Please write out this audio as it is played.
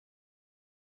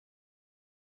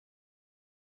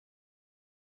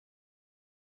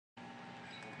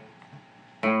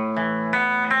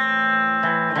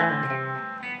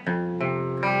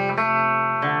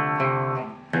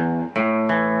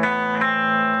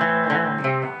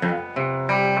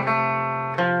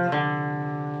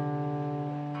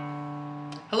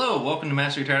to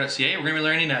MasterGuitar.ca. We're going to be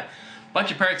learning a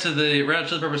bunch of parts of the Red Hot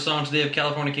Chili Peppers song today of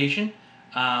Californication.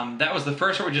 That was the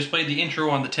first part. We just played the intro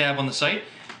on the tab on the site.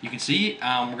 You can see,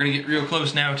 we're going to get real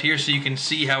close now to here so you can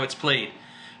see how it's played.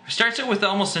 It starts out with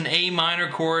almost an A minor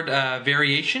chord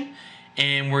variation,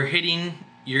 and we're hitting,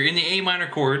 you're in the A minor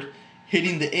chord,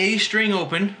 hitting the A string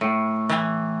open,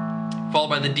 followed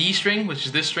by the D string, which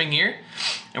is this string here,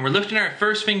 and we're lifting our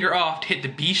first finger off to hit the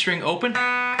B string open.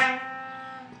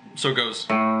 So it goes.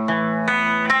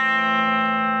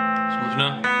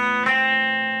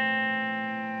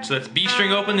 So that's B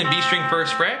string open, then B string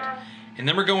first fret, and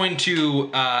then we're going to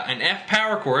an F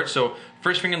power chord. So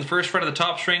first finger on the first fret of the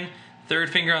top string, third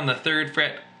finger on the third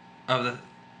fret of the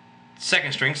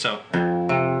second string. So,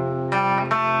 and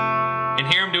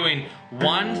here I'm doing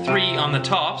 1, 3 on the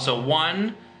top. So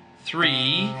 1,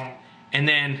 3, and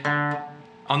then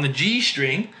on the G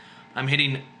string, I'm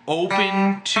hitting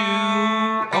open 2,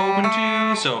 open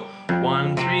 2. So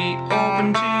 1, 3,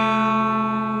 open 2,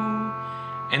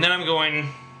 and then I'm going.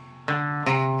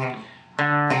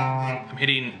 I'm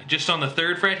hitting just on the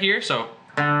third fret here. So,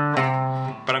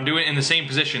 but I'm doing it in the same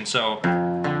position. So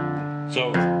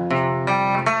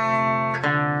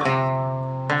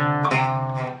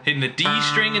hitting the D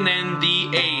string and then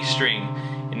the A string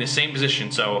in the same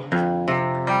position. So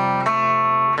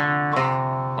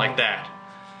like that.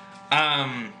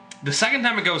 The second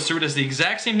time it goes through, it does the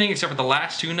exact same thing except for the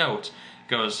last two notes.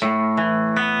 It goes. Then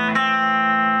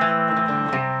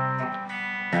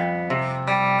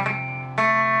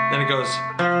it goes.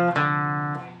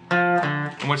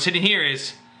 And what's hitting here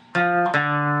is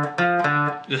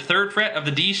the third fret of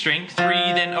the D string,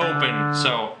 3, then open.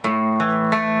 So.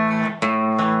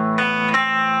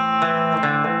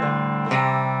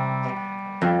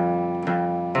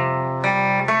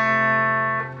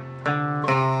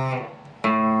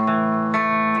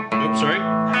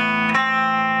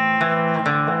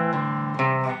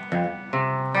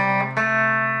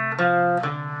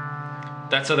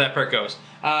 That's how that part goes.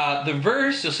 The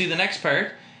verse, you'll see the next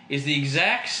part, is the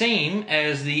exact same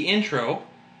as the intro.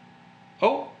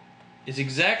 It's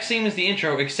exact same as the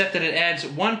intro, except that it adds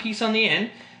one piece on the end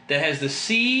that has the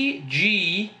C,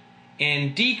 G,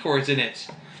 and D chords in it.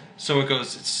 So it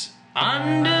goes, it's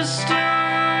understood.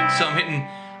 So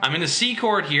I'm in the C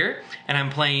chord here, and I'm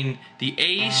playing the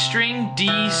A string,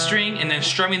 D string, and then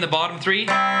strumming the bottom 3.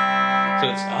 So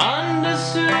it's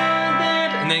understood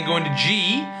that, and then going to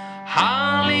G,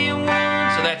 Hollywood.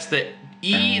 So that's the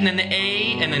E and then the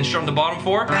A, and then strum the bottom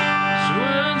 4.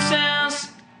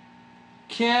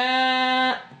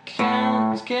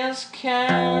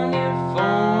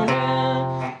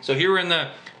 California. So here we're in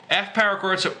the F power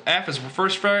chord. So F is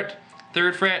first fret,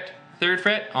 third fret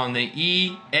on the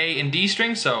E, A, and D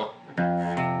string. So it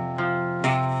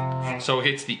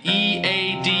hits the E,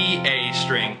 A, D, A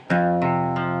string.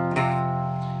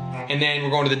 And then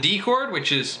we're going to the D chord,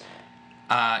 which is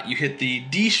you hit the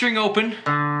D string open.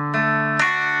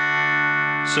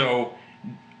 So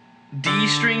D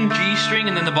string, G string,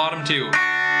 and then the bottom 2.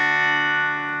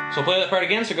 So I'll play that part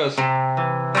again, so it goes.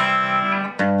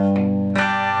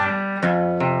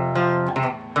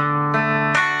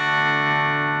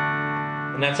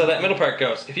 And that's how that middle part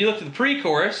goes. If you look at the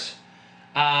pre-chorus,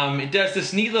 it does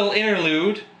this neat little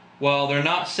interlude while they're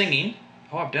not singing.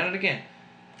 Oh, I've done it again.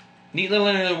 Neat little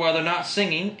interlude while they're not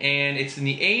singing, and it's in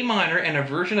the A minor and a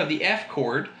version of the F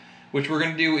chord, which we're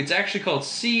going to do. It's actually called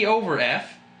C over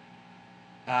F.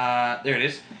 There it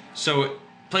is. So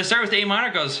start with the A minor,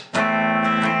 it goes.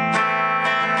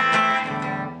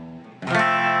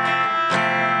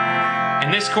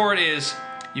 And this chord is,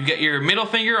 you've got your middle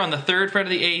finger on the third fret of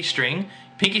the A string,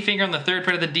 pinky finger on the third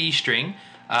fret of the D string,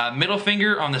 middle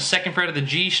finger on the second fret of the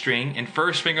G string, and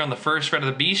first finger on the first fret of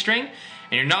the B string.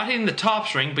 And you're not hitting the top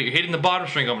string, but you're hitting the bottom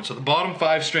string open. So the bottom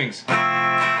 5 strings.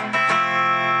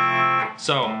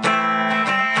 So.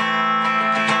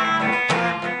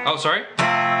 Oh, sorry.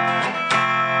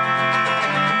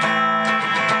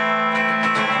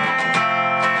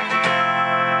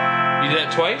 You do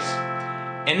that twice.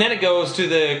 And then it goes to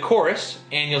the chorus,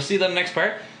 and you'll see that in the next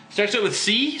part. Starts out with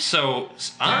C, so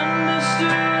understood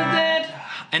that.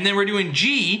 And then we're doing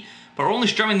G, but we're only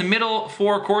strumming the middle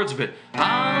 4 chords of it.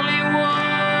 Hollywood.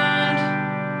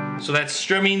 So that's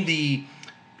strumming the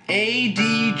A,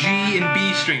 D, G, and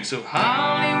B string. So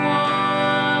Hollywood.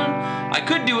 I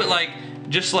could do it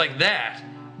just like that,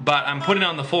 but I'm putting it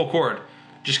on the full chord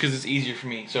just because it's easier for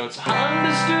me. So it's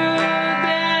understood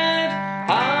that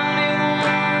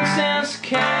Hollywood says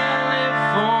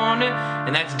California,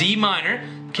 and that's D minor.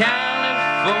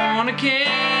 Californication.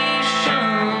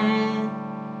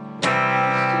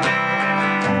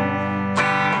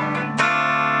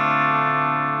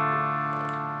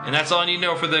 that's all you need to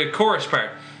know for the chorus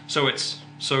part. So it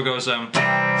goes, it's understood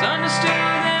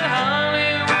that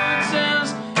Hollywood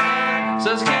sells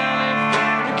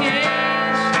Californication.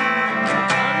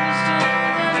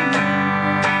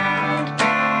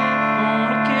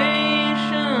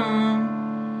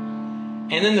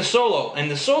 And then the solo. And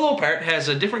the solo part has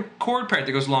a different chord part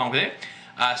that goes along with it.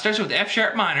 It starts with F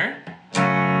sharp minor,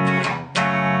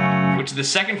 which is the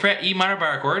 2nd fret E minor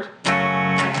bar chord.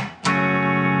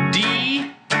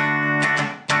 D.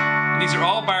 And these are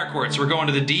all bar chords. So we're going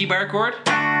to the D bar chord.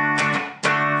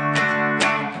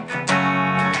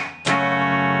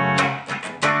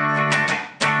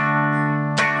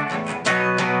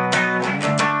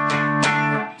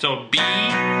 So B,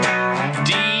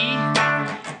 D,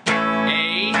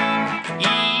 A, E,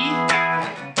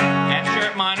 F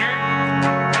sharp minor,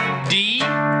 D,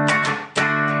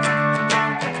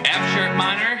 F sharp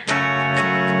minor,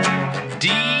 D,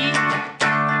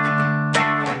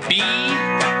 B,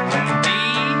 D,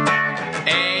 A,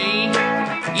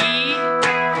 E.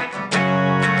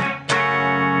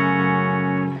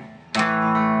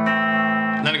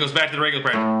 And then it goes back to the regular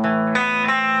part.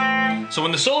 So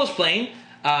when the solo's playing,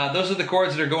 those are the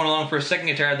chords that are going along for a second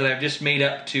guitar that I've just made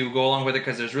up to go along with it,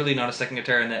 because there's really not a second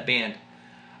guitar in that band.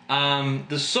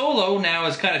 The solo now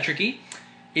is kind of tricky.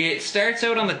 It starts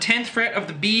out on the 10th fret of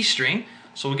the B string,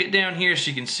 so we'll get down here so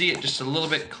you can see it just a little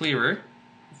bit clearer.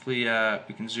 Hopefully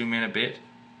we can zoom in a bit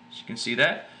so you can see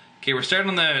that. Okay, we're starting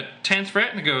on the 10th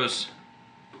fret and it goes,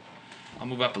 I'll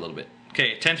move up a little bit.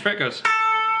 Okay, 10th fret goes.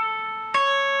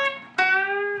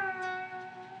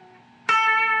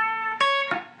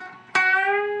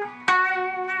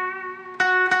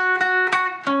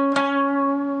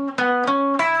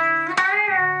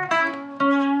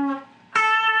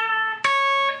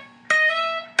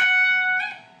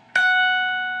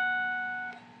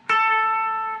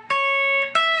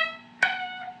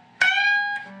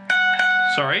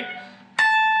 Sorry.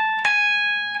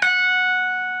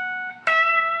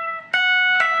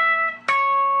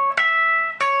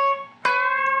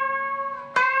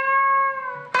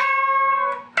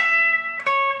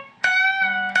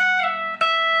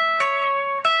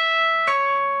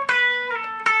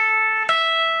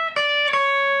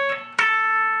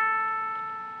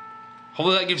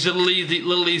 Hopefully that gives it a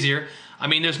little easier. I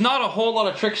mean, there's not a whole lot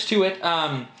of tricks to it.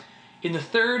 In the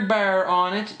 3rd bar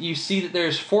on it, you see that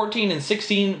there's 14 and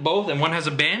 16 both, and one has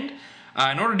a bend.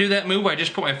 In order to do that move, I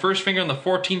just put my first finger on the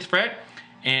 14th fret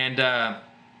and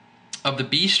of the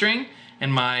B string,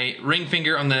 and my ring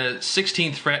finger on the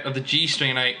 16th fret of the G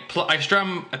string, and I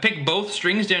pick both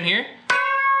strings down here,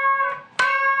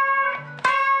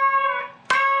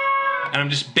 and I'm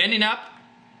just bending up,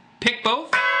 pick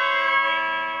both,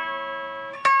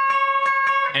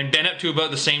 and bend up to about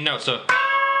the same note. So.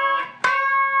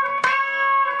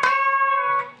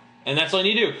 And that's all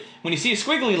you need to do. When you see a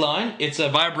squiggly line, it's a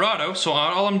vibrato, so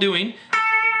all I'm doing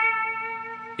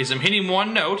is I'm hitting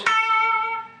one note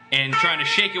and trying to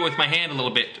shake it with my hand a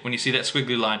little bit when you see that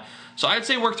squiggly line. So I'd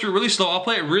say work through it really slow. I'll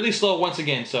play it really slow once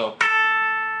again, so.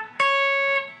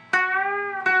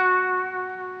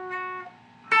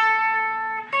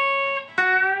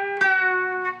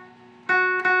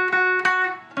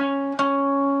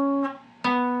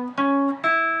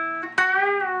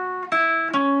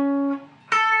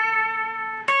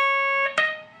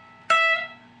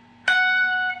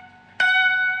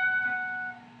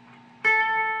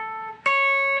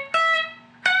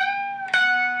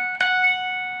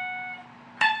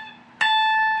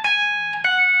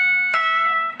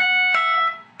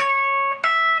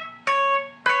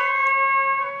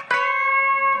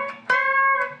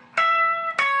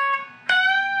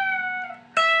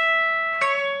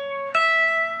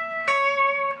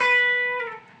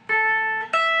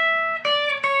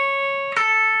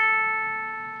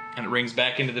 And it rings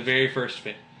back into the very first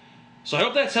fit. So I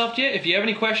hope that's helped you. If you have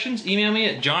any questions, email me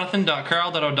at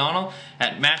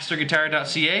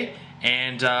jonathan.carl.o'donnell@MasterGuitar.ca,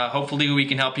 and hopefully we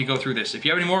can help you go through this. If you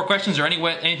have any more questions or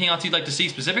anything else you'd like to see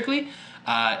specifically,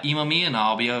 email me and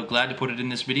I'll be glad to put it in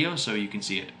this video so you can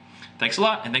see it. Thanks a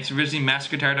lot, and thanks for visiting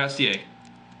MasterGuitar.ca.